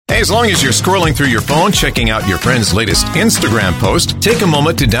As long as you're scrolling through your phone, checking out your friend's latest Instagram post, take a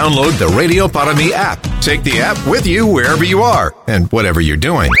moment to download the Radio Para Mi app. Take the app with you wherever you are and whatever you're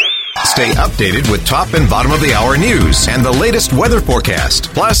doing. Stay updated with top and bottom of the hour news and the latest weather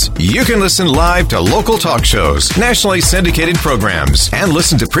forecast. Plus, you can listen live to local talk shows, nationally syndicated programs, and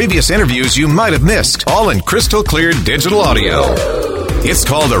listen to previous interviews you might have missed, all in crystal clear digital audio. It's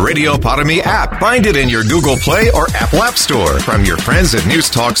called the Radio Para Mi app. Find it in your Google Play or Apple App Store from your friends at News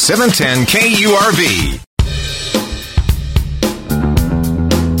Talk 710 KURV.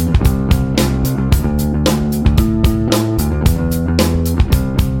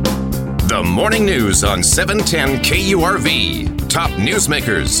 The morning news on 710 KURV. Top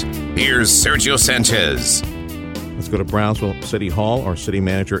newsmakers. Here's Sergio Sanchez. Let's go to Brownsville City Hall. Our city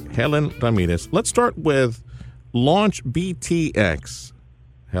manager, Helen Ramirez. Let's start with Launch BTX.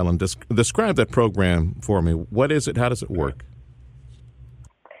 Helen, describe that program for me. What is it? How does it work?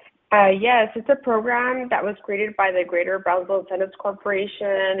 Yes, it's a program that was created by the Greater Brownsville Incentives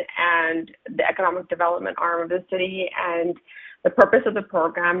Corporation and the economic development arm of the city. And the purpose of the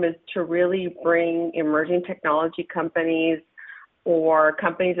program is to really bring emerging technology companies or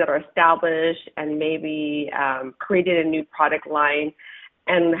companies that are established and maybe created a new product line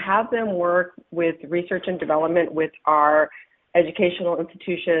and have them work with research and development with our educational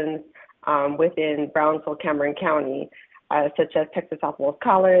institutions within Brownsville, Cameron County, such as Texas Southwest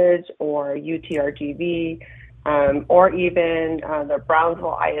College or UTRGV, or even the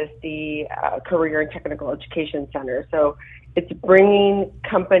Brownsville ISD Career and Technical Education Center. So it's bringing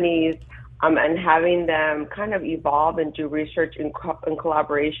companies and having them kind of evolve and do research in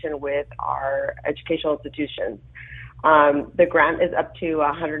collaboration with our educational institutions. The grant is up to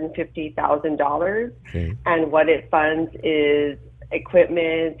 $150,000, and what it funds is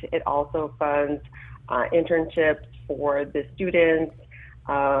equipment. It also funds internships for the students,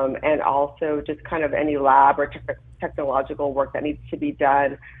 and also just kind of any lab or technological work that needs to be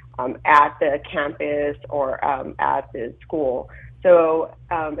done at the campus or at the school. So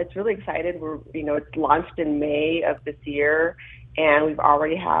it's really excited. It's launched in May of this year, and we've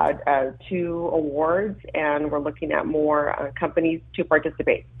already had 2 awards, and we're looking at more companies to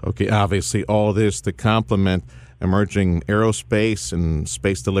participate. Okay, obviously all this to complement emerging aerospace and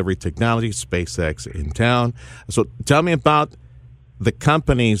space delivery technology, SpaceX in town. So tell me about the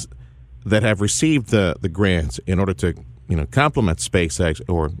companies that have received the grants in order to complement SpaceX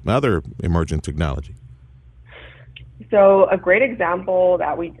or other emerging technology. So a great example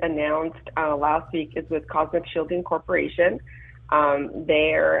that we announced last week is with Cosmic Shielding Corporation.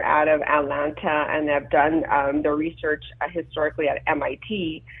 They're out of Atlanta and have done their research historically at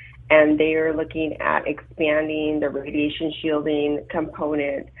MIT, and they are looking at expanding the radiation shielding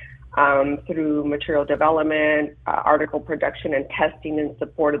component through material development, article production, and testing in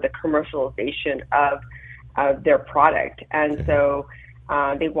support of the commercialization of their product. And so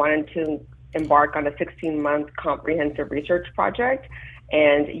they wanted to embark on a 16-month comprehensive research project,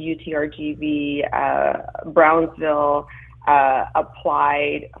 and UTRGV Brownsville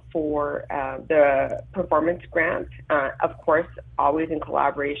applied for the performance grant, of course, always in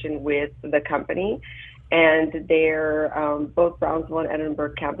collaboration with the company. And their both Brownsville and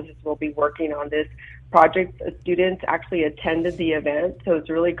Edinburgh campuses will be working on this project. Students actually attended the event, so it's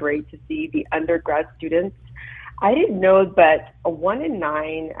really great to see the undergrad students. I didn't know, but 1 in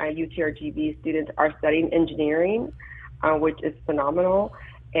 9 UTRGV students are studying engineering, which is phenomenal.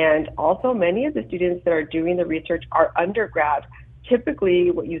 And also many of the students that are doing the research are undergrad. Typically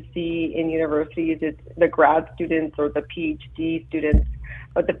what you see in universities is the grad students or the PhD students,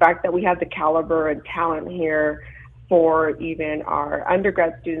 but the fact that we have the caliber and talent here for even our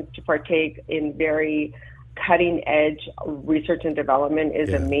undergrad students to partake in very cutting edge research and development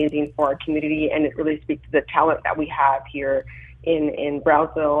is amazing for our community, and it really speaks to the talent that we have here in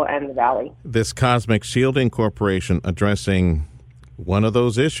Brownsville and the Valley. This Cosmic Shielding Corporation addressing one of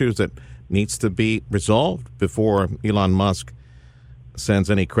those issues that needs to be resolved before Elon Musk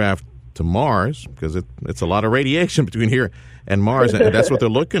sends any craft to Mars, because it's a lot of radiation between here and Mars, and that's what they're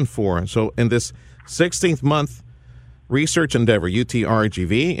looking for. So in this 16th month research endeavor,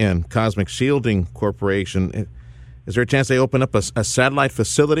 UTRGV and Cosmic Shielding Corporation, is there a chance they open up a satellite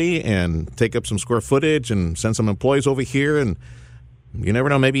facility and take up some square footage and send some employees over here? And you never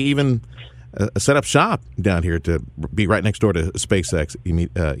know, maybe even set up shop down here to be right next door to SpaceX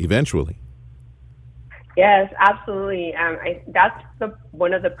eventually. Yes, absolutely. That's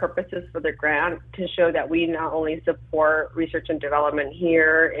one of the purposes for the grant, to show that we not only support research and development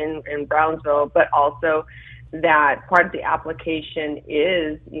here in Brownsville, but also that part of the application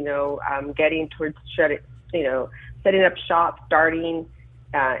is, getting towards setting up shop, starting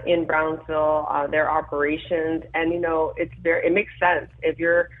in Brownsville, their operations, and it makes sense if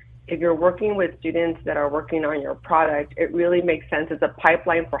you're working with students that are working on your product. It really makes sense. It's a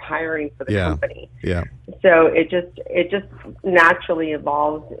pipeline for hiring for the company. Yeah. So it just naturally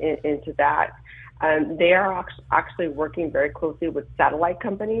evolves into that. They are actually working very closely with satellite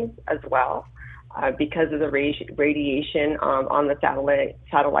companies as well, because of the radiation on the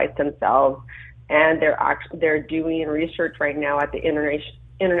satellites themselves, and they're doing research right now at the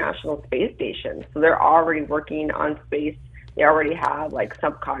International Space Station. So they're already working on space. They already have like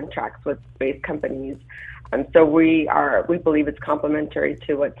subcontracts with space companies. So we believe it's complementary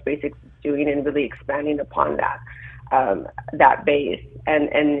to what SpaceX is doing and really expanding upon that base. And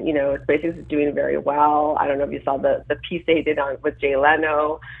SpaceX is doing very well. I don't know if you saw the piece they did with Jay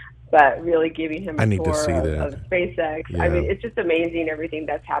Leno, but really giving him a tour of SpaceX. Yeah. I mean, it's just amazing everything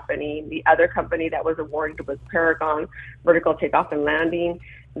that's happening. The other company that was awarded was Paragon Vertical Takeoff and Landing.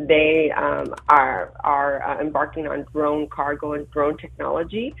 They are embarking on drone cargo and drone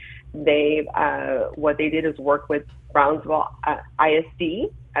technology. What they did is work with Brownsville ISD.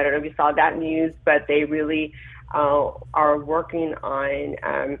 I don't know if you saw that news, but they really are working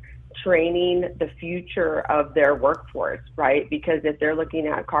on training the future of their workforce, right? Because if they're looking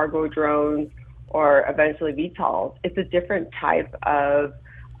at cargo drones or eventually VTOLs, it's a different type of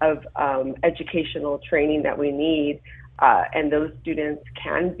educational training that we need. And those students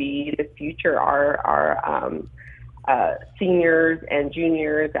can be the future. Our seniors and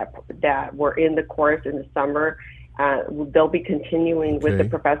juniors that were in the course in the summer, they'll be continuing with the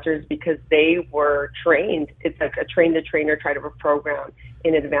professors because they were trained. It's like a train-the-trainer type of a program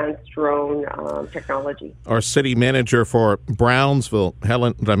in advanced drone technology. Our city manager for Brownsville,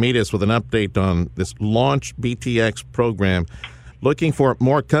 Helen Ramirez, with an update on this Launch BTX program, looking for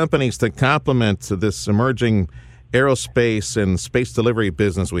more companies to complement this emerging aerospace and space delivery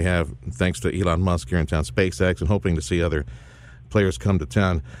business we have, thanks to Elon Musk here in town, SpaceX, and hoping to see other players come to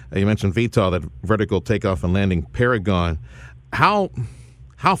town. You mentioned VTOL, that vertical takeoff and landing, Paragon. How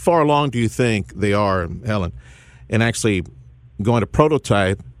far along do you think they are, Helen, in actually going to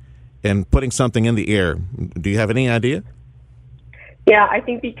prototype and putting something in the air? Do you have any idea? Yeah, I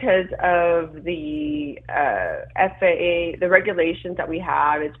think because of the FAA, the regulations that we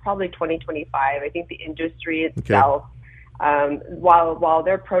have, it's probably 2025. I think the industry itself, while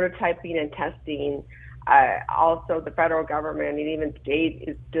they're prototyping and testing, also the federal government and even state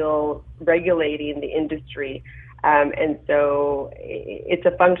is still regulating the industry. And so it's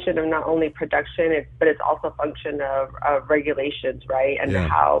a function of not only production, but it's also a function of regulations, right? And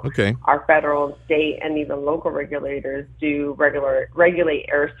how our federal and state and even local regulators do regulate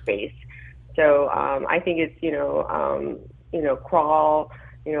airspace. So I think it's, crawl,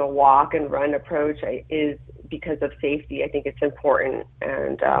 walk and run approach is because of safety. I think it's important.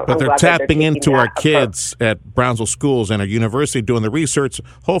 And but they're tapping into our kids at Brownsville schools and our university doing the research.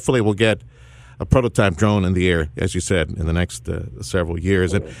 Hopefully we'll get a prototype drone in the air, as you said, in the next several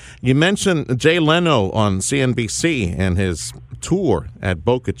years. And you mentioned Jay Leno on CNBC and his tour at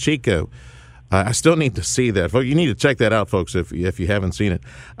Boca Chica. I still need to see that. You need to check that out, folks, if you haven't seen it.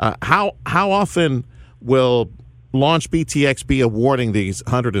 How often will Launch BTX be awarding these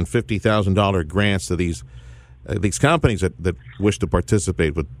 $150,000 grants to these companies that wish to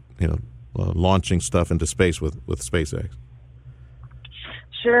participate with launching stuff into space with SpaceX?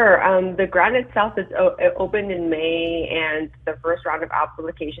 Sure. The grant itself is opened in May, and the first round of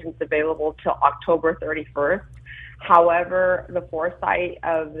applications available till October 31st. However, the foresight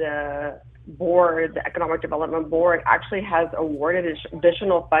of the board, the Economic Development Board, actually has awarded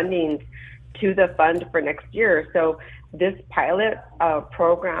additional funding to the fund for next year. So this pilot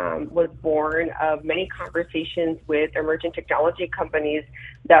program was born of many conversations with emerging technology companies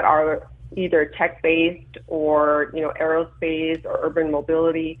that are either tech-based or, aerospace or urban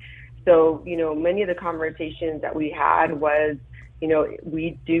mobility. So, many of the conversations that we had was,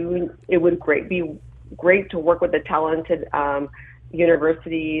 it would be great to work with the talented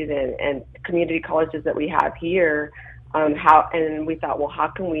universities and community colleges that we have here. And we thought, well, how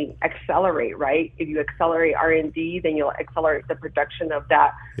can we accelerate, right? If you accelerate R&D, then you'll accelerate the production of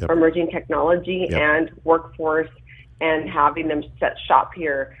that emerging technology and workforce and having them set shop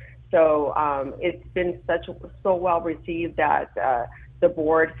here. So it's been so well received that the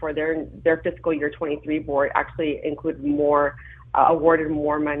board for their fiscal year 23 board actually included awarded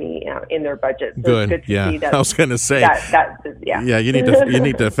more money in their budget. So good. It's good to see that. I was going to say. You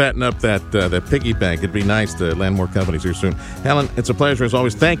need to fatten up that piggy bank. It'd be nice to land more companies here soon. Helen, it's a pleasure as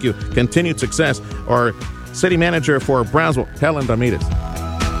always. Thank you. Continued success. Our city manager for Brownsville, Helen Ramirez.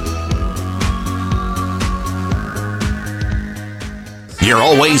 you're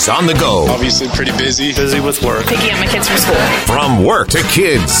always on the go. Obviously pretty busy. Busy with work. Picking up my kids from school. From work to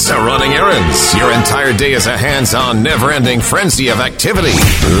kids to running errands, your entire day is a hands-on, never-ending frenzy of activity.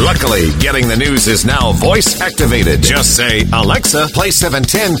 Luckily, getting the news is now voice-activated. Just say, Alexa, play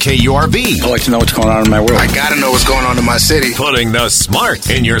 710 KURV. I like to know what's going on in my world. I gotta know what's going on in my city. Putting the smart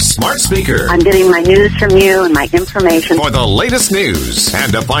in your smart speaker. I'm getting my news from you and my information. For the latest news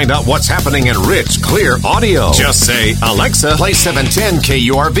and to find out what's happening in rich, clear audio, just say, Alexa, play 710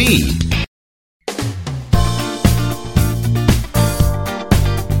 KURV.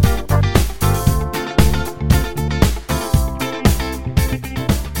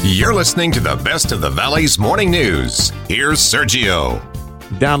 You're listening to the best of the Valley's morning news. Here's Sergio.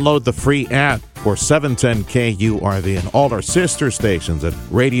 Download the free app for 710 KURV and all our sister stations at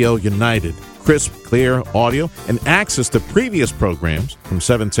Radio United. Crisp, clear audio and access to previous programs from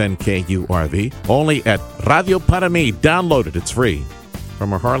 710 KURV only at Radio Para Mi. Download it. It's free.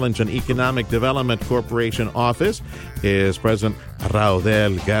 From our Harlingen Economic Development Corporation office is President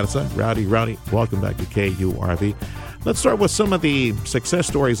Raudel Garza. Rowdy, welcome back to KURV. Let's start with some of the success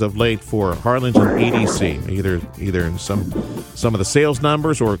stories of late for Harlingen EDC. Either some of the sales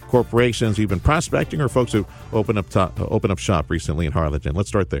numbers or corporations you've been prospecting, or folks who open up shop recently in Harlingen. Let's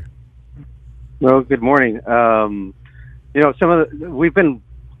start there. Well, good morning. We've been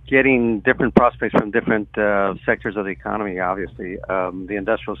getting different prospects from different sectors of the economy. Obviously, the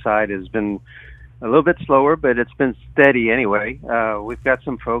industrial side has been a little bit slower, but it's been steady anyway. We've got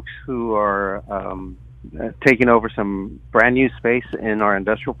some folks who are taking over some brand new space in our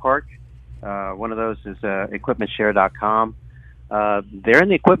industrial park. One of those is equipmentshare.com. They're in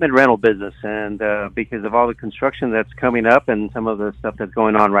the equipment rental business, and because of all the construction that's coming up and some of the stuff that's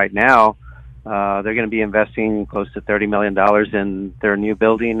going on right now, they're going to be investing close to $30 million in their new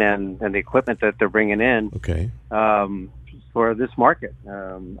building and the equipment that they're bringing in. Okay. For this market.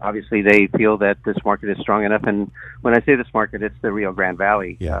 Obviously, they feel that this market is strong enough, and when I say this market, it's the Rio Grande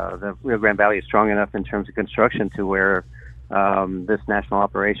Valley. Yeah. The Rio Grande Valley is strong enough in terms of construction to where this national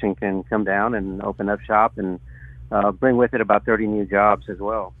operation can come down and open up shop and bring with it about 30 new jobs as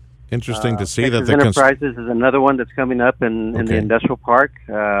well. Interesting to see Texas that the Enterprises is another one that's coming up in the industrial park.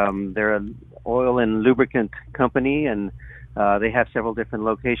 They're an oil and lubricant company, and they have several different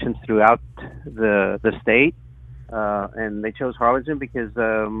locations throughout the state. And they chose Harlingen because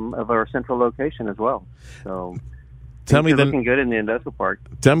of our central location as well. So, looking good in the industrial park.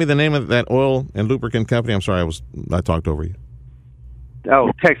 Tell me the name of that oil and lubricant company. I'm sorry, I talked over you.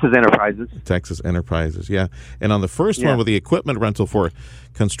 Oh, Texas Enterprises. Texas Enterprises, yeah. And on the first one with the equipment rental for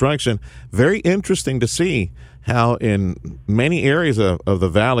construction, very interesting to see how in many areas of the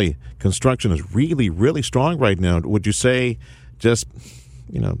valley, construction is really, really strong right now. Would you say just,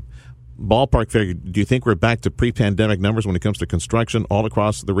 ballpark figure, do you think we're back to pre-pandemic numbers when it comes to construction all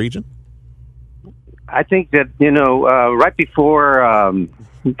across the region? I think that, right before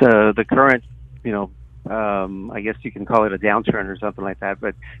the current, I guess you can call it a downturn or something like that,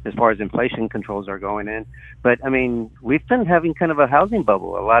 but as far as inflation controls are going in. But, I mean, we've been having kind of a housing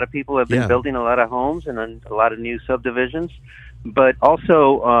bubble. A lot of people have been building a lot of homes and a lot of new subdivisions. But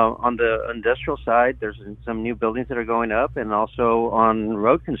also on the industrial side, there's some new buildings that are going up, and also on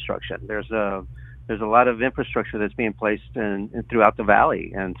road construction. There's a lot of infrastructure that's being placed throughout the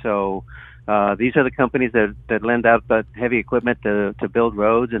valley, and so these are the companies that lend out that heavy equipment to build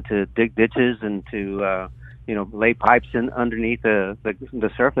roads and to dig ditches and to lay pipes in underneath the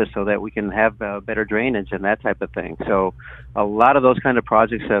surface so that we can have better drainage and that type of thing. So a lot of those kind of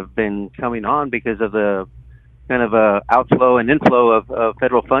projects have been coming on because of the kind of outflow and inflow of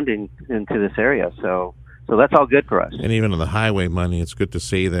federal funding into this area. So that's all good for us. And even on the highway money, it's good to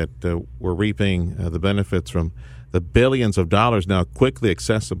see that we're reaping the benefits from the billions of dollars now quickly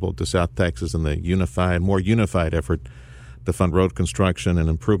accessible to South Texas in the more unified effort to fund road construction and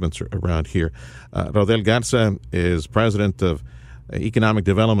improvements around here. Raudel Garza is president of economic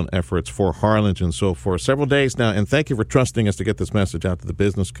development efforts for Harlingen. So for several days now, and thank you for trusting us to get this message out to the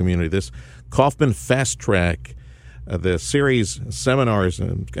business community, this Kaufman Fast Track, the series seminars,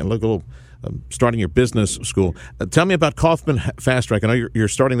 and a little starting your business school. Tell me about Kaufman Fast Track. I know you're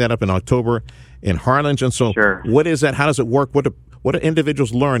starting that up in October in Harlingen. So sure. What is that? How does it work? What do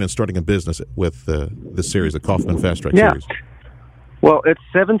individuals learn in starting a business with this series, the Kaufman Fast Track series? Well, it's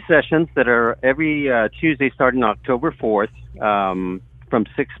 7 sessions that are every Tuesday starting October 4th from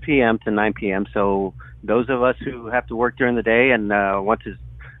 6 p.m. to 9 p.m. So those of us who have to work during the day and want to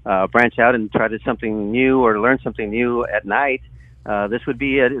branch out and try something new or learn something new at night, this would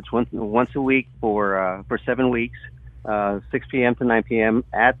be it. It's once a week for 7 weeks, 6 p.m. to 9 p.m.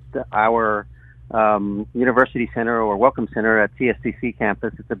 at our University Center or Welcome Center at TSTC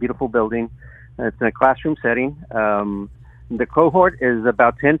campus. It's a beautiful building. It's in a classroom setting. The cohort is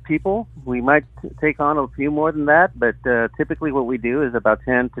about 10 people. We might take on a few more than that, but typically what we do is about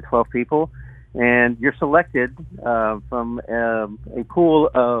 10 to 12 people. And you're selected from a pool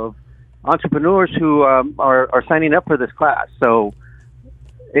of entrepreneurs who are signing up for this class. So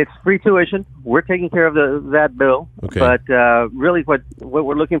it's free tuition. We're taking care of that bill. Okay. But really what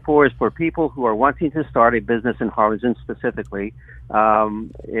we're looking for is for people who are wanting to start a business in Harlingen specifically.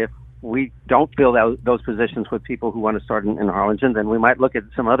 If we don't fill those positions with people who want to start in Harlingen, then we might look at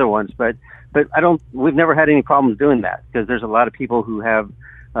some other ones. But we've never had any problems doing that because there's a lot of people who have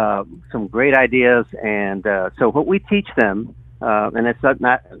some great ideas. And so what we teach them, and it's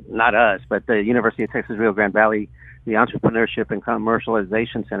not us, but the University of Texas Rio Grande Valley, the Entrepreneurship and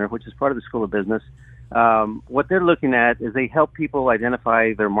Commercialization Center, which is part of the School of Business, what they're looking at is they help people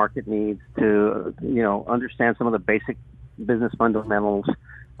identify their market needs to, understand some of the basic business fundamentals,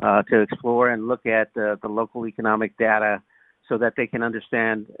 to explore and look at the local economic data so that they can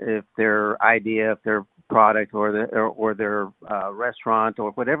understand if their idea, if their product or their restaurant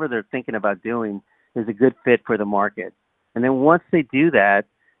or whatever they're thinking about doing is a good fit for the market. And then once they do that,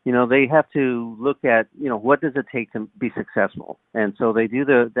 they have to look at, what does it take to be successful? And so they do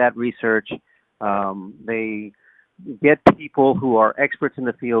that research. They get people who are experts in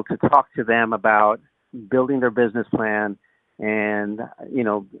the field to talk to them about building their business plan and,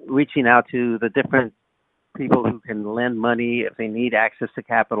 reaching out to the different people who can lend money if they need access to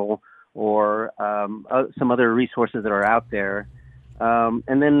capital or some other resources that are out there.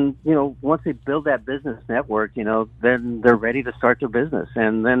 And then, once they build that business network, then they're ready to start their business.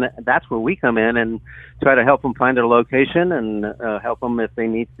 And then that's where we come in and try to help them find their location and help them if they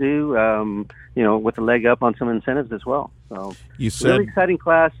need to, with a leg up on some incentives as well. So you said, really exciting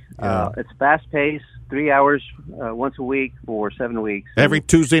class. It's fast-paced, 3 hours once a week for 7 weeks. Every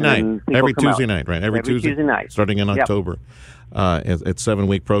Tuesday night. Every Tuesday night, right? Every Tuesday night. Starting in October. It's a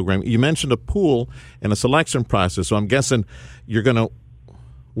 7-week program. You mentioned a pool and a selection process, so I'm guessing you're going to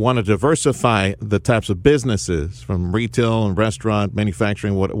want to diversify the types of businesses from retail and restaurant,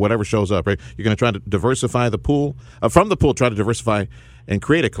 manufacturing, whatever shows up, right? You're going to try to diversify the pool, from the pool, try to diversify and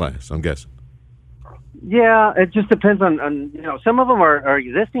create a class, I'm guessing. Yeah, it just depends on some of them are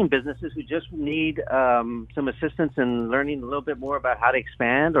existing businesses who just need some assistance in learning a little bit more about how to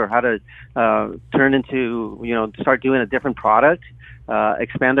expand or how to turn into, start doing a different product,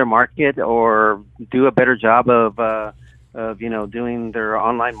 expand their market or do a better job of doing their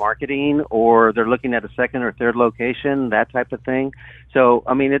online marketing, or they're looking at a second or third location, that type of thing. So,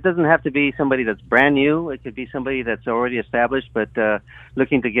 it doesn't have to be somebody that's brand new. It could be somebody that's already established, but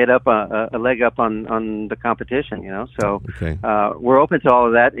looking to get up a leg up on the competition, So okay. We're open to all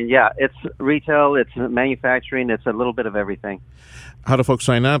of that. And, it's retail, it's manufacturing, it's a little bit of everything. How do folks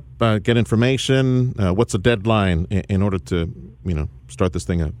sign up, get information? What's the deadline in order to, start this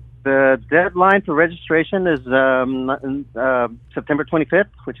thing up? The deadline for registration is September 25th,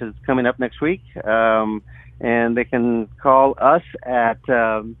 which is coming up next week. And they can call us at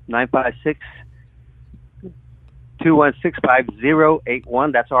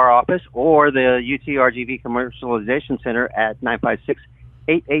 956-216-5081. That's our office. Or the UTRGV Commercialization Center at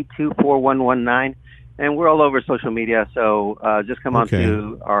 956-882-4119. And we're all over social media, so just come on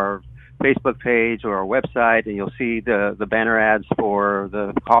to our Facebook page or our website, and you'll see the banner ads for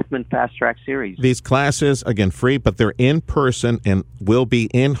the Kaufman Fast Track Series. These classes, again, free, but they're in person and will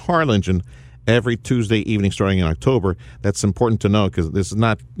be in Harlingen every Tuesday evening starting in October. That's important to know because this is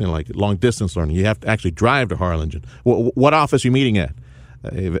not like long-distance learning. You have to actually drive to Harlingen. What office are you meeting at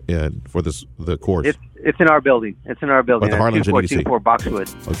for the course? It's in our building. It's in our building. At the Harlingen EDC. 2424 Boxwood.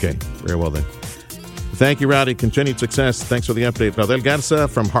 Okay, very well then. Thank you, Rowdy. Continued success. Thanks for the update. Raudel Garza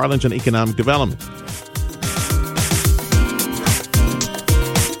from Harlingen Economic Development.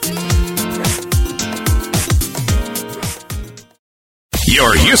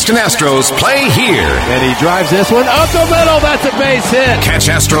 Your Houston Astros play here. And he drives this one up the middle. That's a base hit. Catch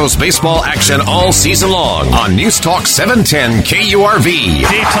Astros baseball action all season long on News Talk 710 KURV. Deep to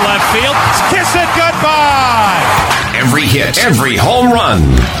left field. Kiss it goodbye. Every hit, every home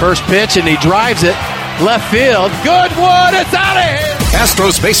run. First pitch, and he drives it. Left field. Good one. It's out of here.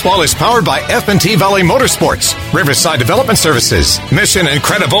 Astros baseball is powered by F&T Valley Motorsports, Riverside Development Services,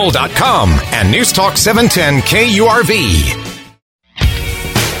 MissionIncredible.com, and News Talk 710 KURV.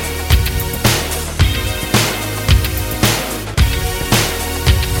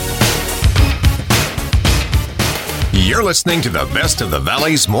 You're listening to the best of the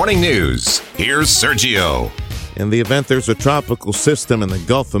Valley's morning news. Here's Sergio. In the event there's a tropical system in the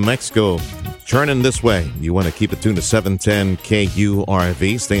Gulf of Mexico churning this way. You want to keep it tuned to 710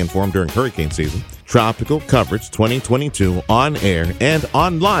 KURV. Stay informed during hurricane season. Tropical Coverage 2022 on air and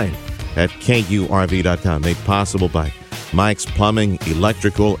online at KURV.com. Made possible by Mike's Plumbing,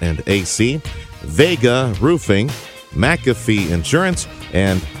 Electrical, and AC, Vega Roofing, McAfee Insurance,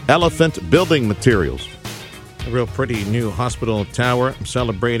 and Elephant Building Materials. A real pretty new hospital tower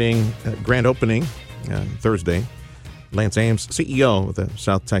celebrating grand opening Thursday. Lance Ames, CEO of the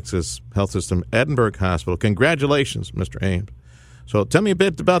South Texas Health System Edinburgh Hospital. Congratulations, Mr. Ames. So tell me a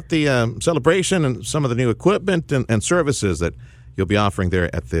bit about the celebration and some of the new equipment and services that you'll be offering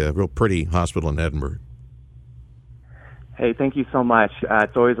there at the real pretty hospital in Edinburgh. Hey, thank you so much.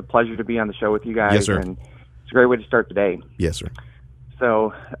 It's always a pleasure to be on the show with you guys. Yes, sir. And it's a great way to start the day. Yes, sir.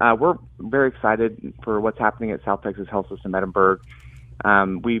 So we're very excited for what's happening at South Texas Health System Edinburgh.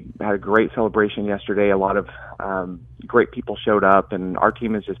 We had a great celebration yesterday. A lot of great people showed up, and our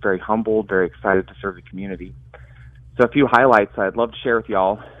team is just very humbled, very excited to serve the community. So a few highlights I'd love to share with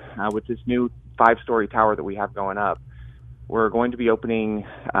y'all. With this new 5-story tower that we have going up, we're going to be opening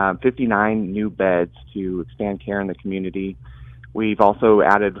 59 new beds to expand care in the community. We've also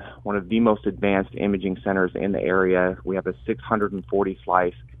added one of the most advanced imaging centers in the area. We have a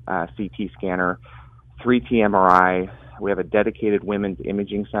 640-slice CT scanner, 3T MRI. We have a dedicated women's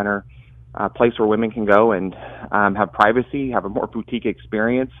imaging center, a place where women can go and have privacy, have a more boutique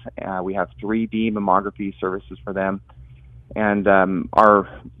experience. We have 3D mammography services for them. And our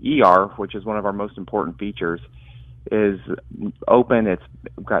ER, which is one of our most important features, is open. It's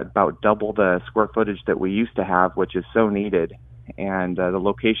got about double the square footage that we used to have, which is so needed. And the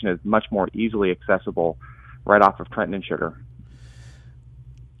location is much more easily accessible right off of Trenton and Sugar.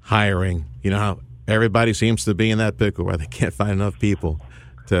 Hiring. You know how everybody seems to be in that pickle where they can't find enough people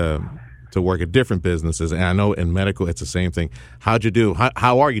to work at different businesses. And I know in medical it's the same thing. How'd you do?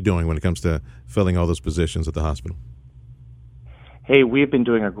 How are you doing when it comes to filling all those positions at the hospital? Hey, we've been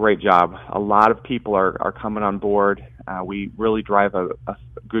doing a great job. A lot of people are coming on board. We really drive a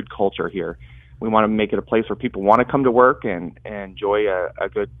good culture here. We want to make it a place where people want to come to work and enjoy a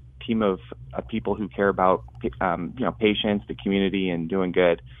good team of people who care about patients, the community, and doing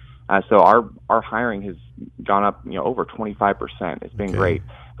good. So our hiring has gone up over 25%. It's been great.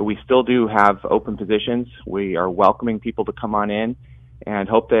 But we still do have open positions. We are welcoming people to come on in and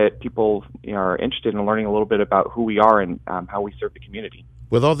hope that people are interested in learning a little bit about who we are and how we serve the community.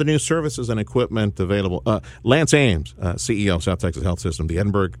 With all the new services and equipment available, Lance Ames, CEO of South Texas Health System, the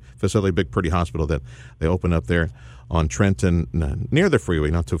Edinburgh facility, big pretty hospital that they opened up there on Trenton, near the freeway,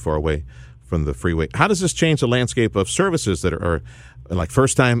 not too far away from the freeway. How does this change the landscape of services that are like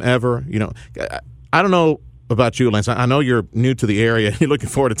first time ever? I don't know about you, Lance. I know you're new to the area. You're looking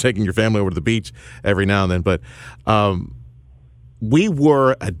forward to taking your family over to the beach every now and then, but we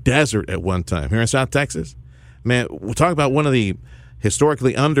were a desert at one time here in South Texas. Man, we'll talk about one of the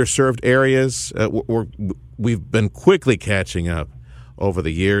historically underserved areas. We've been quickly catching up over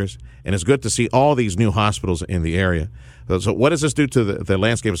the years, and it's good to see all these new hospitals in the area. So what does this do to the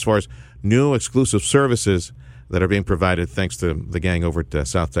landscape as far as new exclusive services that are being provided thanks to the gang over at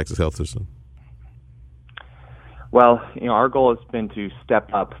South Texas Health System? Well, our goal has been to step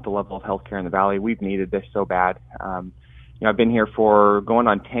up the level of healthcare in the Valley. We've needed this so bad. I've been here for going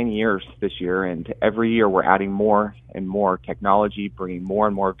on 10 years this year, and every year we're adding more and more technology, bringing more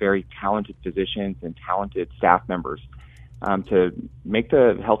and more very talented physicians and talented staff members to make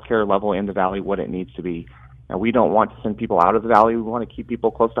the healthcare level in the Valley what it needs to be. Now, we don't want to send people out of the Valley. We want to keep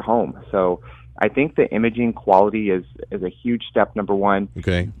people close to home. So I think the imaging quality is a huge step, number one.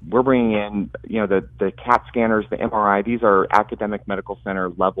 Okay. We're bringing in, the CAT scanners, the MRI. These are academic medical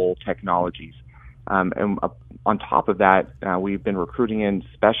center level technologies. And on top of that, we've been recruiting in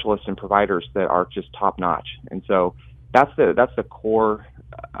specialists and providers that are just top notch. And so that's the core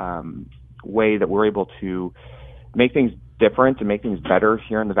way that we're able to make things different and make things better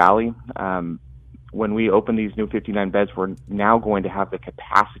here in the Valley. When we open these new 59 beds, we're now going to have the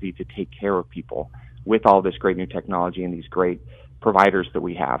capacity to take care of people with all this great new technology and these great providers that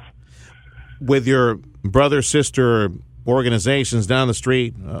we have. With your brother, sister organizations down the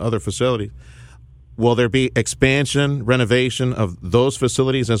street, other facilities, will there be expansion, renovation of those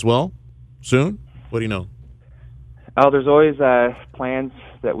facilities as well soon? What do you know? Oh, there's always plans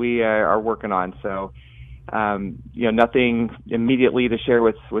that we are working on. So, nothing immediately to share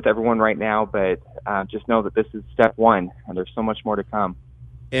with everyone right now, but just know that this is step one, and there's so much more to come.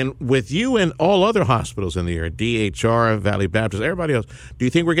 And with you and all other hospitals in the area, DHR, Valley Baptist, everybody else, do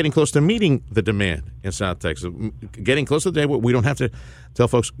you think we're getting close to meeting the demand in South Texas? Getting close to the day where we don't have to tell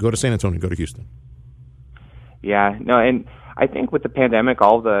folks, go to San Antonio, go to Houston? Yeah, no, and I think with the pandemic,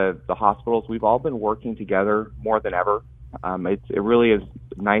 all the hospitals, we've all been working together more than ever. It really is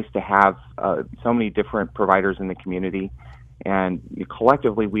nice to have so many different providers in the community, and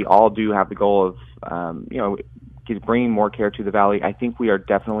collectively we all do have the goal of bringing more care to the Valley. I think we are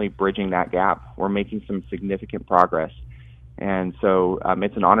definitely bridging that gap. We're making some significant progress, and so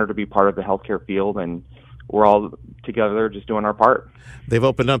it's an honor to be part of the healthcare field, and we're all together just doing our part. They've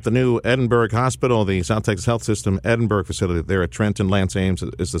opened up the new Edinburgh Hospital, the South Texas Health System Edinburgh facility there at Trenton. Lance Ames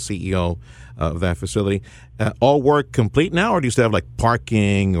is the CEO of that facility. All work complete now, or do you still have like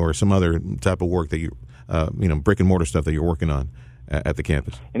parking or some other type of work that you brick and mortar stuff that you're working on at the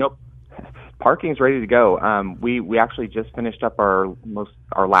campus? Parking's ready to go. We actually just finished up our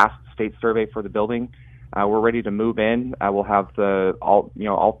last state survey for the building. We're ready to move in. We'll have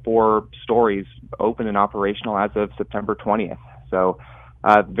all 4 stories open and operational as of September 20th. So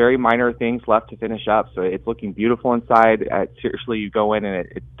very minor things left to finish up. So it's looking beautiful inside. Seriously, you go in and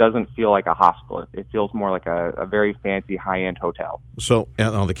it doesn't feel like a hospital. It feels more like a very fancy high-end hotel. So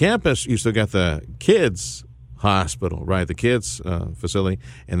on the campus, you still got the kids' hospital, right? The kids' facility,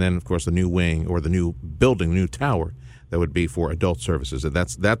 and then, of course, the new wing or the new building, new tower that would be for adult services.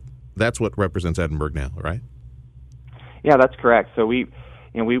 That's what represents Edinburgh now, right? Yeah, that's correct. So we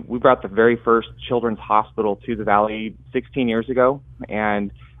brought the very first children's hospital to the Valley 16 years ago,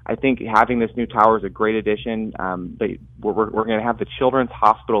 and I think having this new tower is a great addition. We're going to have the children's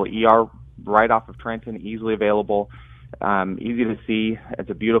hospital ER right off of Trenton, easily available, easy to see. It's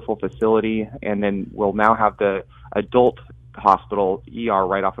a beautiful facility, and then we'll now have the adult hospital ER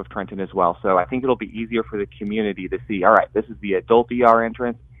right off of Trenton as well. So I think it'll be easier for the community to see, all right, this is the adult ER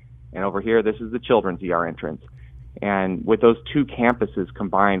entrance, and over here, this is the children's ER entrance. And with those 2 campuses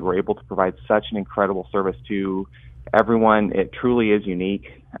combined, we're able to provide such an incredible service to everyone. It truly is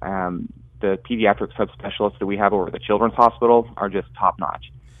unique. The pediatric subspecialists that we have over at the Children's Hospital are just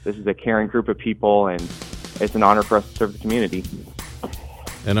top-notch. This is a caring group of people, and it's an honor for us to serve the community.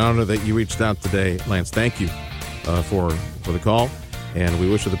 An honor that you reached out today, Lance. Thank you for the call, and we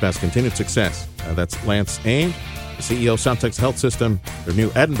wish you the best continued success. That's Lance Ames, the CEO of South Texas Health System, their new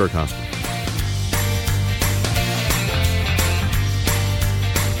Edinburgh Hospital.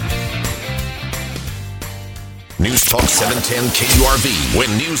 News Talk 710 KURV. When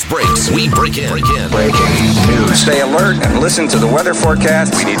news breaks, we break in. Breaking news. Stay alert and listen to the weather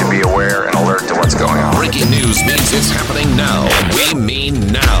forecast. We need to be aware and alert to what's going on. Breaking news means it's happening now, and we mean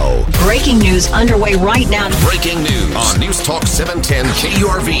now. Breaking news underway right now. Breaking news on News Talk 710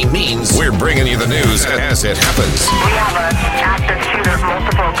 KURV means we're bringing you the news as it happens. We have an active shooter,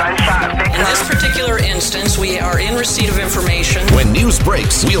 multiple gunshot victims. In this particular instance, we are in receipt of information. When news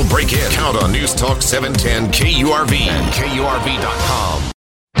breaks, we'll break in. Count on News Talk 710 KURV and KURV.com.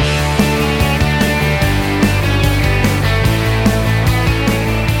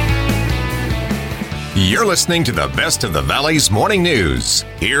 You're listening to the best of the Valley's morning news.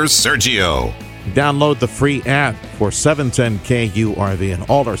 Here's Sergio. Download the free app for 710 KURV and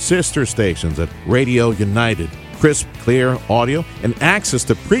all our sister stations at Radio United. Crisp, clear audio and access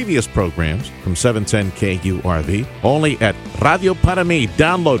to previous programs from 710 KURV only at Radio Para Mi.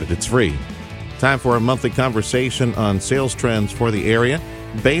 Download it. It's free. Time for a monthly conversation on sales trends for the area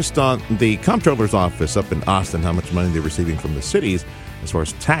based on the Comptroller's Office up in Austin, how much money they're receiving from the cities as far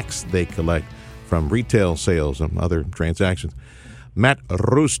as tax they collect from retail sales and other transactions. Matt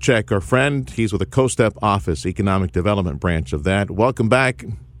Ruszczak, our friend, he's with the COSTEP office, Economic Development branch of that. Welcome back,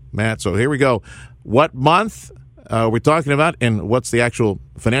 Matt. So here we go. What month are we talking about, and what's the actual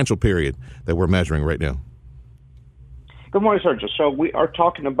financial period that we're measuring right now? Good morning, Sergio. So we are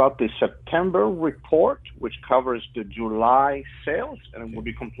talking about the September report, which covers the July sales, and we'll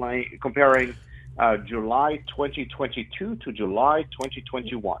be comparing July 2022 to July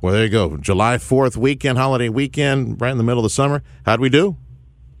 2021. Well, there you go. July 4th weekend, holiday weekend, right in the middle of the summer. How'd we do?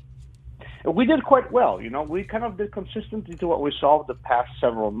 We did quite well. We kind of did consistently to what we saw the past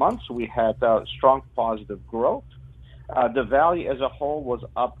several months. We had strong positive growth. The Valley as a whole was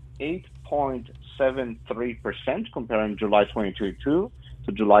up 8.73% comparing July 2022 to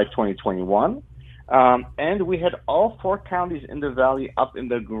July 2021. And we had all 4 counties in the Valley up in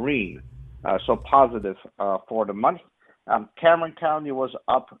the green, so positive for the month. Cameron County was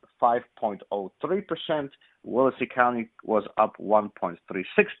up 5.03%. Willacy County was up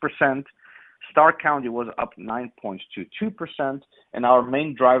 1.36%. Stark County was up 9.22%. And our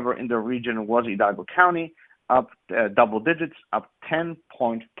main driver in the region was Hidalgo County, up double digits, up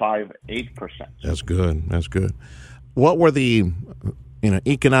 10.58%. That's good. That's good. What were the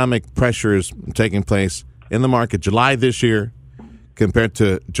economic pressures taking place in the market July this year compared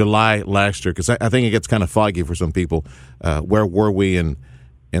to July last year? Because I think it gets kind of foggy for some people. Where were we in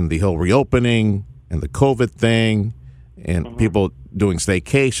the whole reopening and the COVID thing, and people doing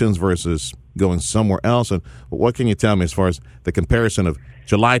staycations versus going somewhere else? And what can you tell me as far as the comparison of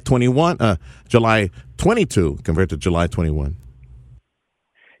July 22 compared to July 21?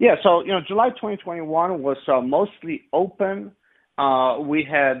 Yeah, so July 2021 was mostly open. We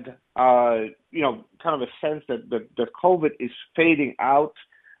had kind of a sense that the COVID is fading out.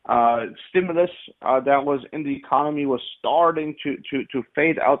 Stimulus that was in the economy was starting to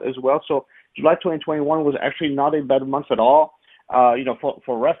fade out as well. So July 2021 was actually not a bad month at all.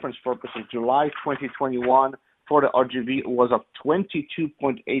 For reference purposes, July 2021 for the RGV was up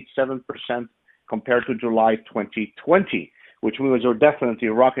 22.87% compared to July 2020, which means we're definitely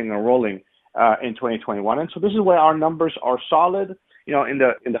rocking and rolling in 2021. And so this is where our numbers are solid, in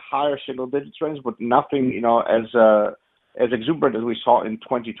the higher single digits range, but nothing, as exuberant as we saw in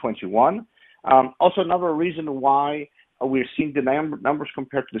 2021. Also, another reason why we're seeing the numbers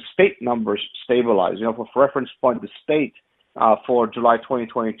compared to the state numbers stabilize. For reference point, the state for July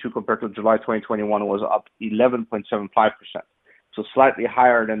 2022 compared to July 2021 was up 11.75%. So slightly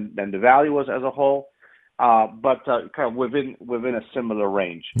higher than the valley was as a whole, but kind of within a similar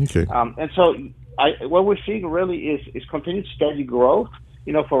range. Okay. And so what we're seeing really is continued steady growth.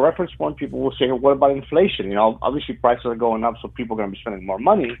 For reference point, people will say, what about inflation? Obviously prices are going up, so people are going to be spending more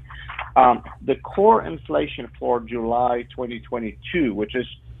money. The core inflation for July 2022, which is,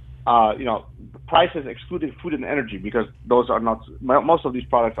 prices excluding food and energy, because those are not, most of these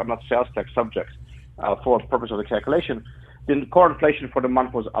products are not sales tax subjects for the purpose of the calculation. The core inflation for the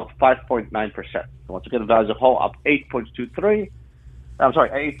month was up 5.9%. Once again, that as a whole up 8.73,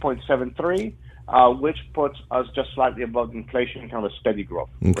 which puts us just slightly above inflation, kind of a steady growth.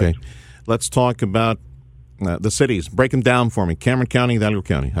 Okay. Rate. Let's talk about the cities. Break them down for me. Cameron County, Hidalgo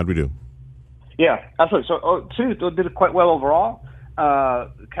County. How do we do? Yeah, absolutely. So cities did quite well overall.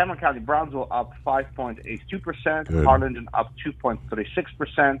 Cameron County, Brownsville up 5.82%. Harlingen up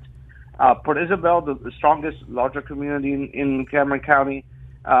 2.36%. Port Isabel, the strongest, larger community in Cameron County,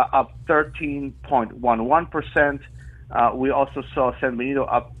 up 13.11%. We also saw San Benito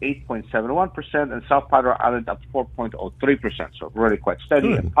up 8.71%, and South Padre Island up 4.03%. So really quite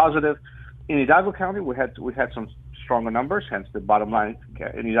steady and positive. In Hidalgo County, we had some stronger numbers, hence the bottom line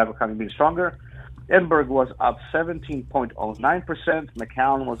in Hidalgo County being stronger. Edinburgh was up 17.09%.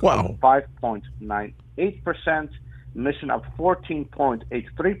 McAllen was up 5.98%. Mission up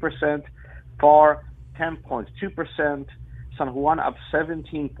 14.83%. FAR 10.2%. San Juan up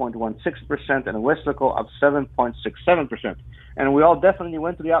 17.16%, and Weslaco up 7.67%. And we all definitely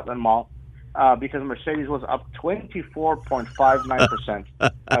went to the Outlet Mall because Mercedes was up 24.59%.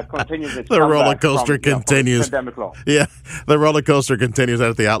 Continues its the roller coaster continues. Pandemic low. Yeah, the roller coaster continues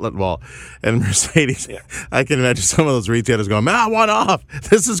at the Outlet Mall. And Mercedes, I can imagine some of those retailers going, man, I want off.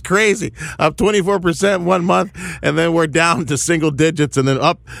 This is crazy. Up 24% one month, and then we're down to single digits, and then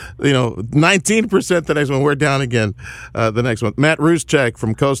up 19% the next one. We're down again the next one. Matt Ruszczak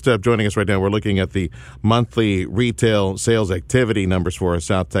from COSTEP joining us right now. We're looking at the monthly retail sales activity numbers for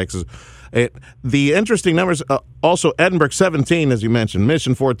South Texas. The interesting numbers, also Edinburgh 17, as you mentioned,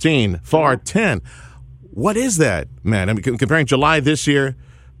 Mission 14, FAR 10. What is that, man? I mean, comparing July this year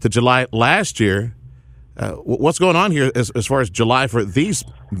to July last year, what's going on here as far as July for these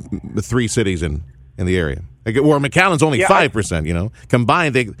three cities in the area? Where McAllen's only 5%,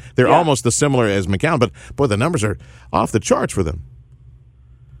 Combined, they're almost as similar as McAllen, but, boy, the numbers are off the charts for them.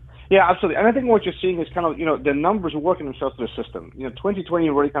 Yeah, absolutely. And I think what you're seeing is kind of, the numbers working themselves through the system. 2020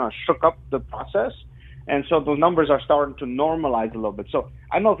 really kind of shook up the process, and so those numbers are starting to normalize a little bit. So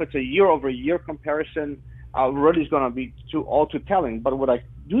I don't know if it's a year-over-year comparison really is going to be too telling, but what I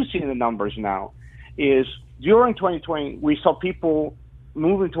do see in the numbers now is during 2020, we saw people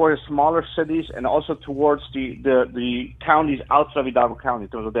moving towards smaller cities and also towards the counties outside of Hidalgo County in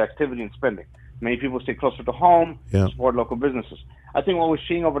terms of the activity and spending. Many people stay closer to home, support local businesses. I think what we're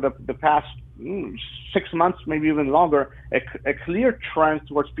seeing over the past 6 months, maybe even longer, a clear trend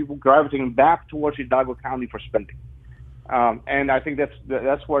towards people gravitating back towards Hidalgo County for spending. And I think that's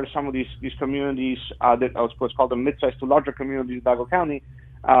where some of these communities that I was supposed to call them mid-sized to larger communities in Hidalgo County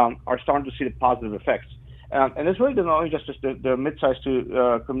are starting to see the positive effects. And it's really not only just the mid-sized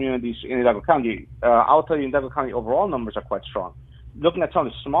to communities in Hidalgo County. I'll tell you, Hidalgo County overall numbers are quite strong. Looking at some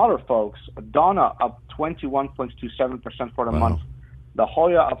of the smaller folks, Donna up 21.27% for the month. La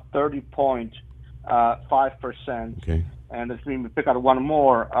Jolla up 30.5%. Okay. And let's maybe pick out one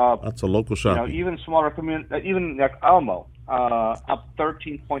more. That's a local shop. Even smaller community, even like Elmo, up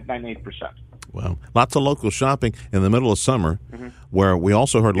 13.98%. Well, lots of local shopping in the middle of summer, where we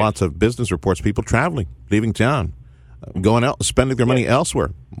also heard lots of business reports, people traveling, leaving town, going out, spending their money elsewhere.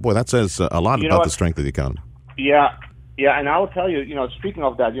 Boy, that says a lot about the strength of the economy. Yeah, and I will tell you, speaking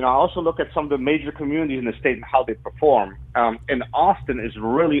of that, I also look at some of the major communities in the state and how they perform. And Austin is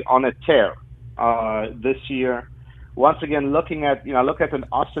really on a tear this year. Once again, look at the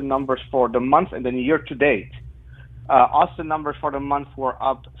Austin numbers for the month and then year to date. Austin numbers for the month were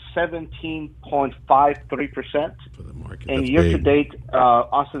up 17.53%. And year to date,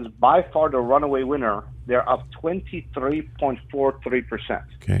 Austin's by far the runaway winner. They're up 23.43%.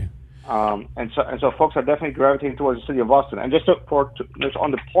 Okay. And so folks are definitely gravitating towards the city of Austin. And just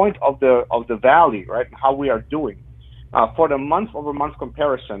on the point of the valley, right, and how we are doing, for the month-over-month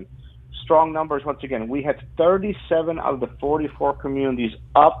comparison, strong numbers once again. We had 37 out of the 44 communities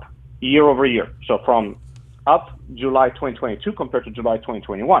up year over year. So from up July 2022 compared to July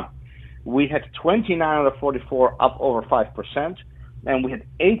 2021. We had 29 out of the 44 up over 5%, and we had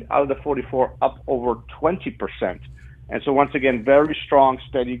 8 out of the 44 up over 20%. And so once again, very strong,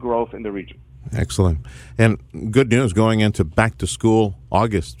 steady growth in the region. Excellent. And good news going into back to school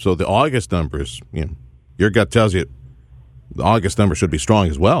August. So the August numbers, your gut tells you the August numbers should be strong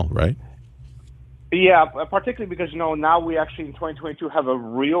as well, right? Yeah, particularly because, now we actually in 2022 have a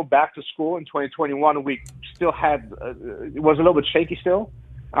real back to school. In 2021, we still had, it was a little bit shaky still.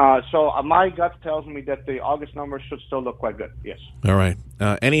 So my gut tells me that the August numbers should still look quite good, yes. All right.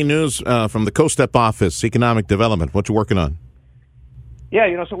 Any news from the COSTEP office, economic development? What you working on?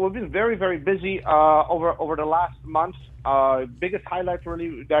 Yeah, so we've been very, very busy over the last month. Biggest highlight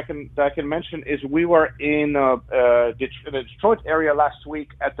really that I can mention is we were in the Detroit area last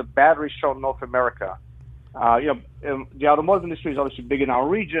week at the Battery Show North America. The automotive industry is obviously big in our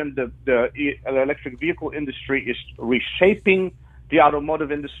region. The electric vehicle industry is reshaping the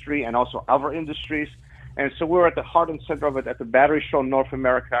automotive industry and also other industries. And so we're at the heart and center of it at the Battery Show North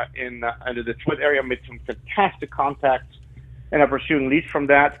America in the Detroit area, made some fantastic contacts and are pursuing leads from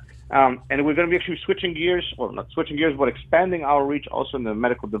that. And we're going to be actually switching gears, or not switching gears, but expanding our reach also in the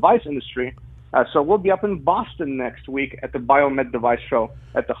medical device industry. So we'll be up in Boston next week at the Biomed Device Show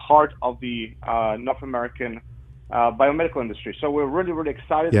at the heart of the North American biomedical industry. So we're really, really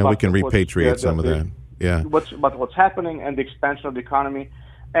excited. Yeah, we can repatriate some of that. Yeah. What's happening and the expansion of the economy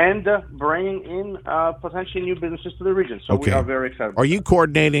and bringing in potentially new businesses to the region. So we are very excited. Are you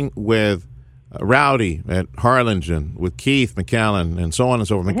coordinating with Rowdy at Harlingen, with Keith McAllen, and so on and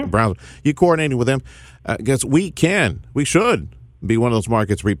so forth, Brownsville? You coordinating with them? Because we should be one of those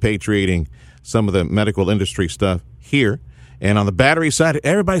markets repatriating some of the medical industry stuff here. And on the battery side,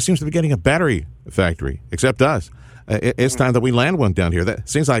 everybody seems to be getting a battery factory, except us. It's time that we land one down here. That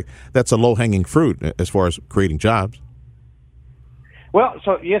seems like that's a low-hanging fruit as far as creating jobs. Well,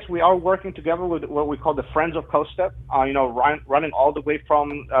 so yes, we are working together with what we call the Friends of COSTEP, running all the way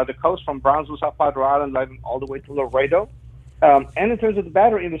from the coast, from Brownsville, South Padre Island, all the way to Laredo. And in terms of the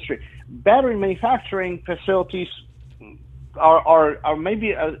battery industry, battery manufacturing facilities are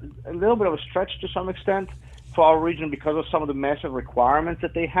maybe a little bit of a stretch to some extent for our region because of some of the massive requirements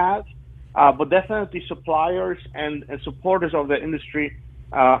that they have. But definitely suppliers and supporters of the industry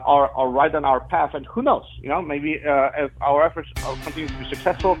are right on our path. And who knows, maybe if our efforts continue to be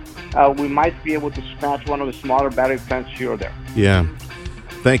successful, we might be able to snatch one of the smaller battery plants here or there. Yeah.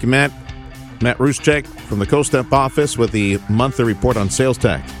 Thank you, Matt. Matt Ruszczak from the COSTEP office with the monthly report on sales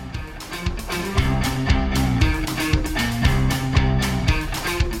tax.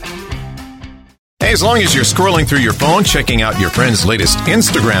 As long as you're scrolling through your phone, checking out your friend's latest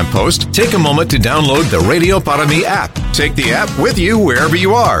Instagram post, take a moment to download the Radio Para Mi app. Take the app with you wherever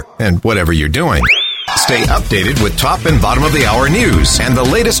you are and whatever you're doing. Stay updated with top and bottom of the hour news and the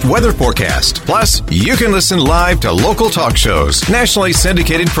latest weather forecast. Plus, you can listen live to local talk shows, nationally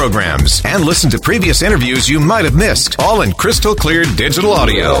syndicated programs, and listen to previous interviews you might have missed, all in crystal clear digital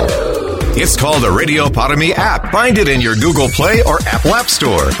audio. It's called the Radio Para Mi app. Find it in your Google Play or Apple App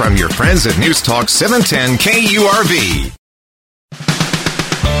Store from your friends at News Talk 710 KURV.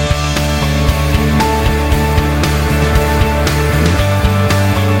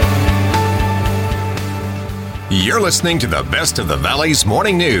 You're listening to the best of the Valley's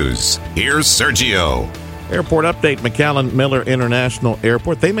morning news. Here's Sergio. Airport update, McAllen Miller International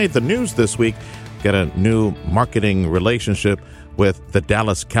Airport. They made the news this week. Got a new marketing relationship with the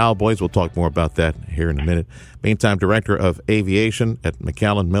Dallas Cowboys. We'll talk more about that here in a minute. Meantime, Director of Aviation at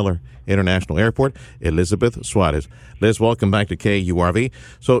McAllen Miller International Airport, Elizabeth Suarez. Liz, welcome back to KURV.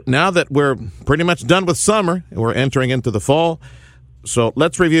 So now that we're pretty much done with summer, we're entering into the fall. So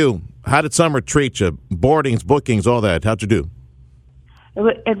let's review. How did summer treat you? Boardings, bookings, all that. How'd you do?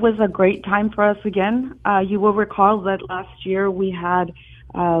 It was a great time for us again. You will recall that last year we had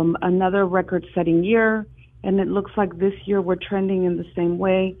another record-setting year, and it looks like this year we're trending in the same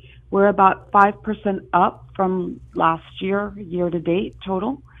way. We're about 5% up from last year, year-to-date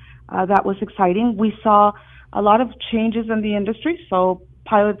total. That was exciting. We saw a lot of changes in the industry, so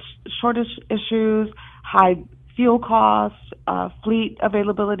pilot shortage issues, high fuel costs, fleet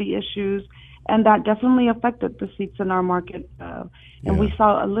availability issues, and that definitely affected the seats in our market. And we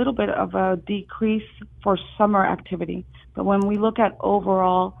saw a little bit of a decrease for summer activity. But when we look at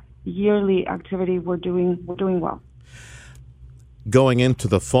overall yearly activity, we're doing well. Going into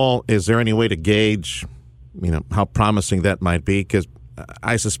the fall, is there any way to gauge, how promising that might be? Because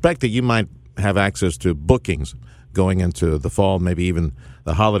I suspect that you might have access to bookings going into the fall, maybe even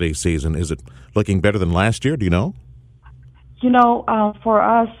the holiday season. Is it looking better than last year? Do you know? For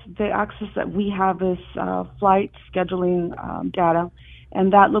us, the access that we have is flight scheduling data,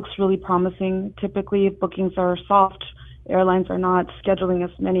 and that looks really promising. Typically, if bookings are soft, airlines are not scheduling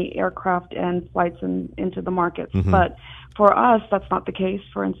as many aircraft and flights into the markets. Mm-hmm. But for us, that's not the case.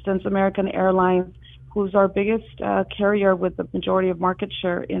 For instance, American Airlines, who's our biggest carrier with the majority of market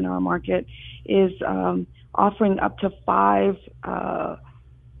share in our market, is offering up to 5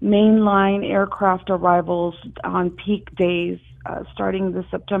 mainline aircraft arrivals on peak days starting this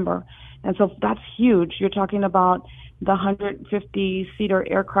September. And so that's huge. You're talking about the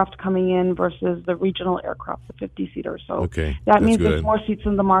 150-seater aircraft coming in versus the regional aircraft, the 50-seater. So that means there's more seats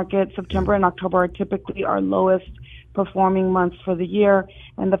in the market. September and October are typically our lowest performing months for the year,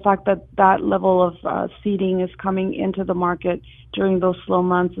 and the fact that that level of seating is coming into the market during those slow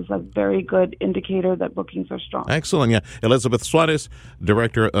months is a very good indicator that bookings are strong. Excellent. Yeah. Elizabeth Suarez,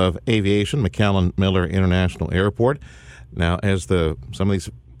 Director of Aviation, McAllen Miller International Airport. Now, as some of these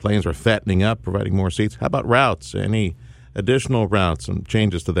planes are fattening up, providing more seats, how about routes? Any additional routes and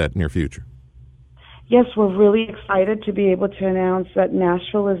changes to that near future? Yes, we're really excited to be able to announce that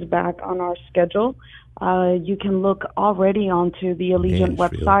Nashville is back on our schedule. You can look already onto the Allegiant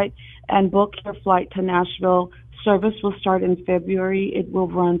website and book your flight to Nashville. Service will start in February. It will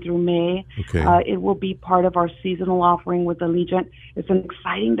run through May. It will be part of our seasonal offering with Allegiant. It's an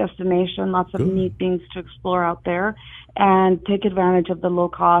exciting destination, lots of neat things to explore out there, and take advantage of the low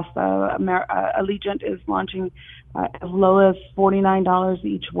cost. Allegiant is launching as low as $49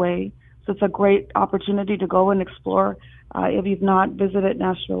 each way. So it's a great opportunity to go and explore if you've not visited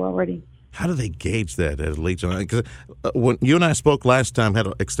Nashville already. How do they gauge that at Allegiant? Because when you and I spoke last time, had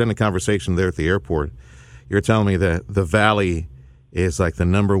an extended conversation there at the airport, you're telling me that the Valley is like the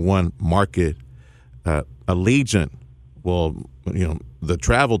number one market. Allegiant will, the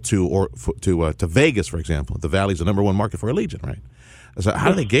travel to Vegas, for example, the Valley is the number one market for Allegiant, right? So how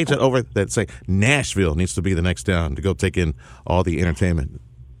do they gauge that over that, say, Nashville needs to be the next town to go take in all the entertainment?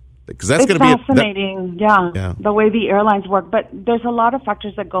 Because that's going to be fascinating, the way the airlines work. But there's a lot of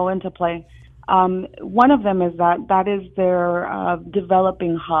factors that go into play. One of them is that is their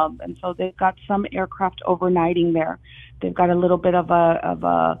developing hub, and so they've got some aircraft overnighting there. They've got a little bit of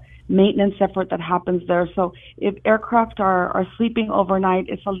a maintenance effort that happens there. So if aircraft are sleeping overnight,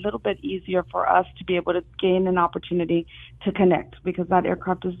 it's a little bit easier for us to be able to gain an opportunity to connect because that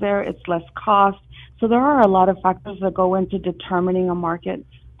aircraft is there. It's less cost. So there are a lot of factors that go into determining a market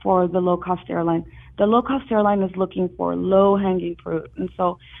for the low-cost airline. The low-cost airline is looking for low-hanging fruit. And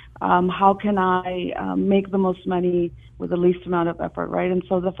so how can I make the most money with the least amount of effort, right? And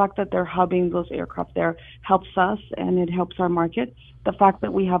so the fact that they're hubbing those aircraft there helps us, and it helps our market. The fact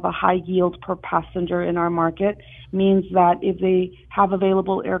that we have a high yield per passenger in our market means that if they have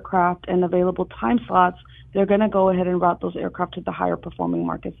available aircraft and available time slots, they're going to go ahead and route those aircraft to the higher performing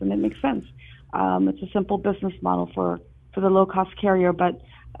markets, and it makes sense. It's a simple business model for the low-cost carrier, but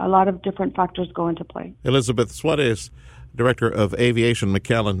a lot of different factors go into play. Elizabeth Suarez, Director of Aviation,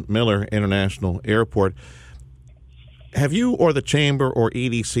 McAllen Miller International Airport. Have you or the Chamber or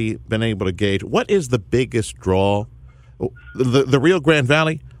EDC been able to gauge what is the biggest draw? The Rio Grande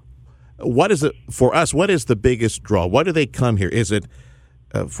Valley, what is it for us? What is the biggest draw? Why do they come here? Is it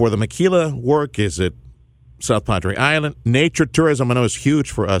for the maquila work? Is it South Padre Island? Nature tourism, I know, is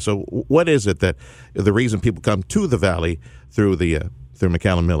huge for us. So what is it that the reason people come to the Valley through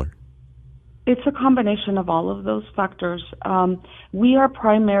McAllen Miller? It's a combination of all of those factors. We are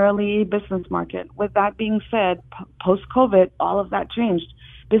primarily a business market. With that being said, post-COVID, all of that changed.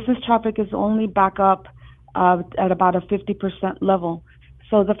 Business traffic is only back up at about a 50% level.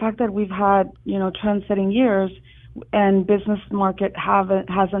 So the fact that we've had, trend-setting years and business market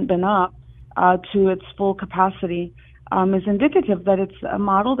hasn't been up to its full capacity, is indicative that it's a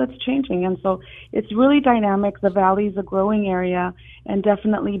model that's changing. And so it's really dynamic. The Valley is a growing area, and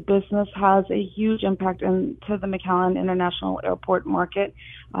definitely business has a huge impact into the McAllen International Airport market.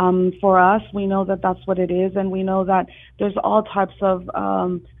 For us, we know that that's what it is, and we know that there's all types of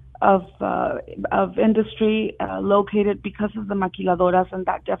industry located because of the maquiladoras, and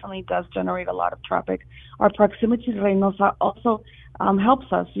that definitely does generate a lot of traffic. Our proximity to Reynosa also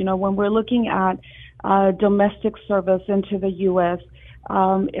helps us. When we're looking at domestic service into the U.S.,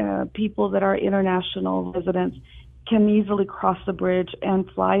 people that are international residents can easily cross the bridge and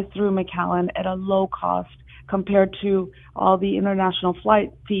fly through McAllen at a low cost compared to all the international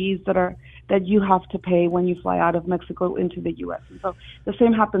flight fees that you have to pay when you fly out of Mexico into the U.S. And so the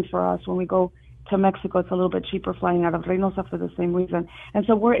same happens for us when we go to Mexico. It's a little bit cheaper flying out of Reynosa for the same reason. And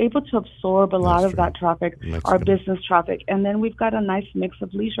so we're able to absorb a lot of that traffic, our business traffic. And then we've got a nice mix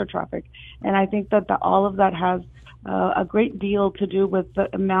of leisure traffic. And I think that all of that has a great deal to do with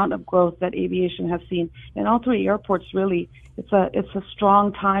the amount of growth that aviation has seen. In all three airports, really, it's a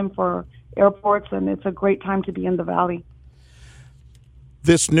strong time for airports, and it's a great time to be in the Valley.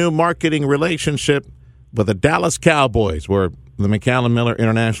 This new marketing relationship with the Dallas Cowboys, where the McAllen Miller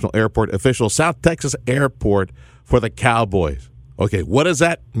International Airport official South Texas airport for the Cowboys. Okay, what does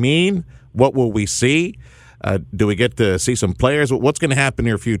that mean? What will we see? Do we get to see some players? What's going to happen in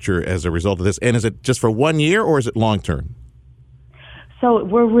your future as a result of this? And is it just for 1 year, or is it long term? So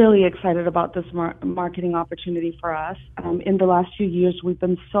we're really excited about this marketing opportunity for us. In the last few years, we've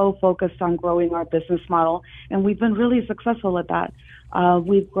been so focused on growing our business model, and we've been really successful at that.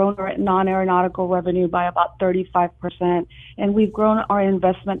 We've grown our non-aeronautical revenue by about 35%, and we've grown our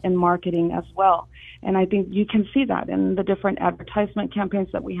investment in marketing as well. And I think you can see that in the different advertisement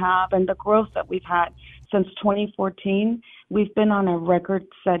campaigns that we have and the growth that we've had since 2014. We've been on a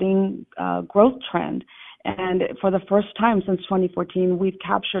record-setting growth trend. And for the first time since 2014, we've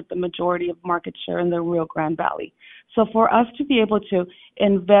captured the majority of market share in the Rio Grande Valley. So for us to be able to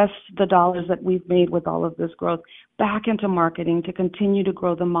invest the dollars that we've made with all of this growth back into marketing, to continue to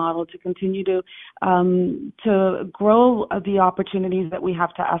grow the model, to continue to grow the opportunities that we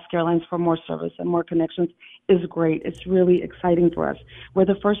have to ask airlines for more service and more connections is great. It's really exciting for us. We're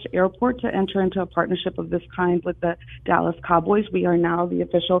the first airport to enter into a partnership of this kind with the Dallas Cowboys. We are now the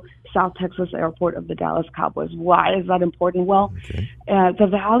official South Texas airport of the Dallas Cowboys. Why is that important? Well, the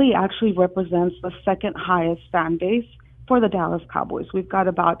Valley actually represents the second highest fan base for the Dallas Cowboys. We've got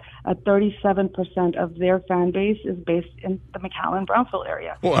about 37% of their fan base is based in the McAllen, Brownsville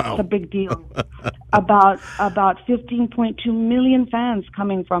area. Wow. It's a big deal. about 15.2 million fans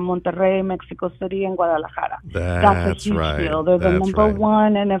coming from Monterrey, Mexico City, and Guadalajara. That's a huge deal. They're the number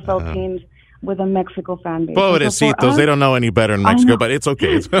one NFL teams with a Mexico fan base. Pobrecitos, they don't know any better in Mexico, but it's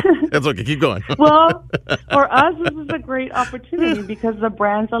okay. It's okay. Keep going. Well, for us, this is a great opportunity because the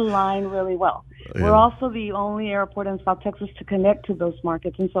brands align really well. Yeah. We're also the only airport in South Texas to connect to those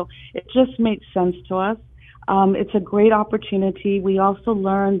markets, and so it just made sense to us. It's a great opportunity. We also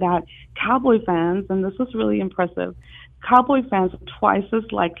learned that Cowboy fans, and this was really impressive, Cowboy fans are twice as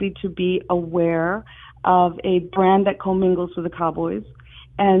likely to be aware of a brand that commingles with the Cowboys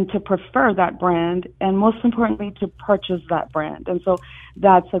and to prefer that brand, and most importantly, to purchase that brand. And so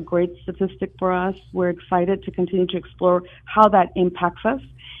that's a great statistic for us. We're excited to continue to explore how that impacts us.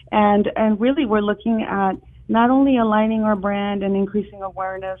 And really, we're looking at not only aligning our brand and increasing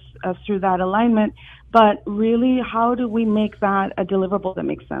awareness through that alignment, but really, how do we make that a deliverable that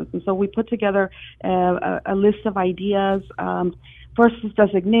makes sense? And so we put together a list of ideas. First is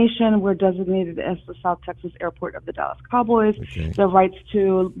designation. We're designated as the South Texas Airport of the Dallas Cowboys. Okay. The rights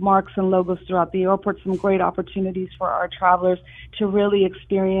to marks and logos throughout the airport, some great opportunities for our travelers to really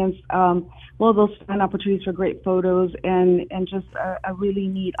experience, those fan opportunities for great photos and just a really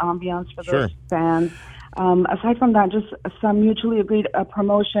neat ambiance for those fans. Aside from that, just some mutually agreed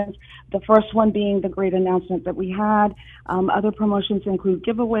promotions. The first one being the great announcement that we had. Other promotions include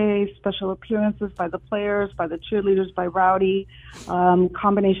giveaways, special appearances by the players, by the cheerleaders, by Rowdy,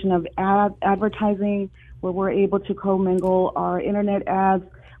 combination of advertising where we're able to commingle our internet ads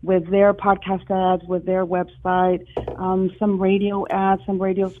with their podcast ads, with their website, some radio ads, some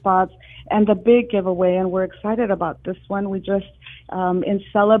radio spots, and the big giveaway. And we're excited about this one. We just, in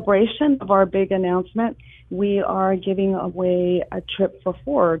celebration of our big announcement, we are giving away a trip for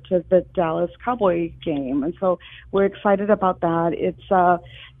 4 to the Dallas Cowboy game. And so we're excited about that. It's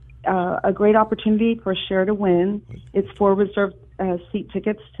a great opportunity for Share to Win. It's for reserved seat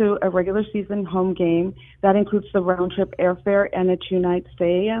tickets to a regular season home game. That includes the round-trip airfare and a 2-night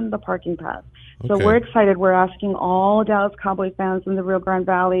stay and the parking pass. So we're excited. We're asking all Dallas Cowboy fans in the Rio Grande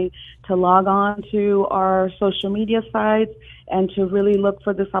Valley to log on to our social media sites and to really look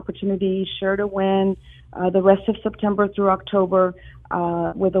for this opportunity, sure to win the rest of September through October,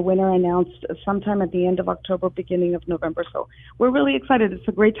 with a winner announced sometime at the end of October, beginning of November. So we're really excited. It's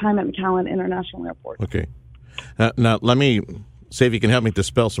a great time at McAllen International Airport. Okay. Now, let me see if you can help me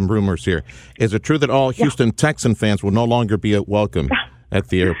dispel some rumors here. Is it true that all Houston Texan fans will no longer be welcome at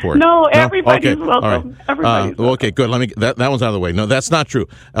the airport? No, everybody's welcome. All right. Everybody's welcome. Okay, good. That one's out of the way. No, that's not true.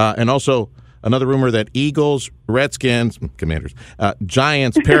 And also, another rumor that Eagles, Redskins, Commanders,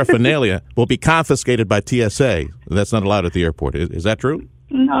 Giants paraphernalia will be confiscated by TSA. That's not allowed at the airport. Is that true?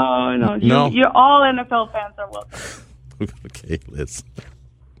 No. You're all NFL fans are welcome. Okay, Liz.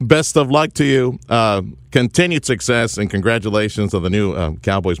 Best of luck to you. Continued success and congratulations on the new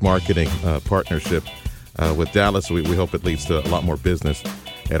Cowboys marketing partnership with Dallas. We hope it leads to a lot more business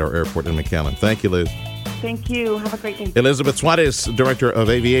at our airport in McAllen. Thank you, Liz. Thank you. Have a great day. Elizabeth Suarez, Director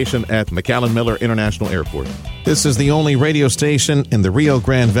of Aviation at McAllen Miller International Airport. This is the only radio station in the Rio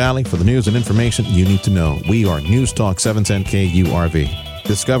Grande Valley for the news and information you need to know. We are News Talk 710 KURV.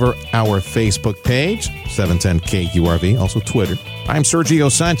 Discover our Facebook page, 710 KURV, also Twitter. I'm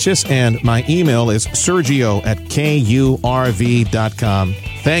Sergio Sanchez, and my email is sergio@kurv.com.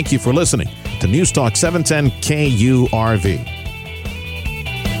 Thank you for listening to News Talk 710 KURV.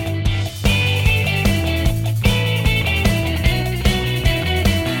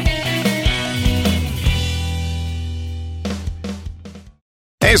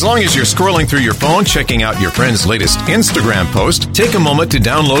 As long as you're scrolling through your phone, checking out your friend's latest Instagram post, take a moment to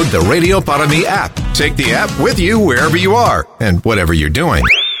download the Radio Para Mi app. Take the app with you wherever you are and whatever you're doing.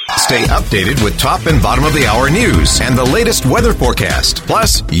 Stay updated with top and bottom of the hour news and the latest weather forecast.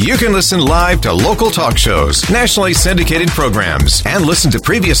 Plus, you can listen live to local talk shows, nationally syndicated programs, and listen to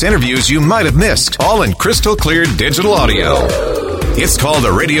previous interviews you might have missed, all in crystal clear digital audio. It's called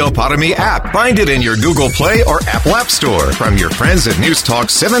the Radio Para Mi app. Find it in your Google Play or Apple App Store from your friends at News Talk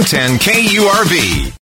 710 KURV.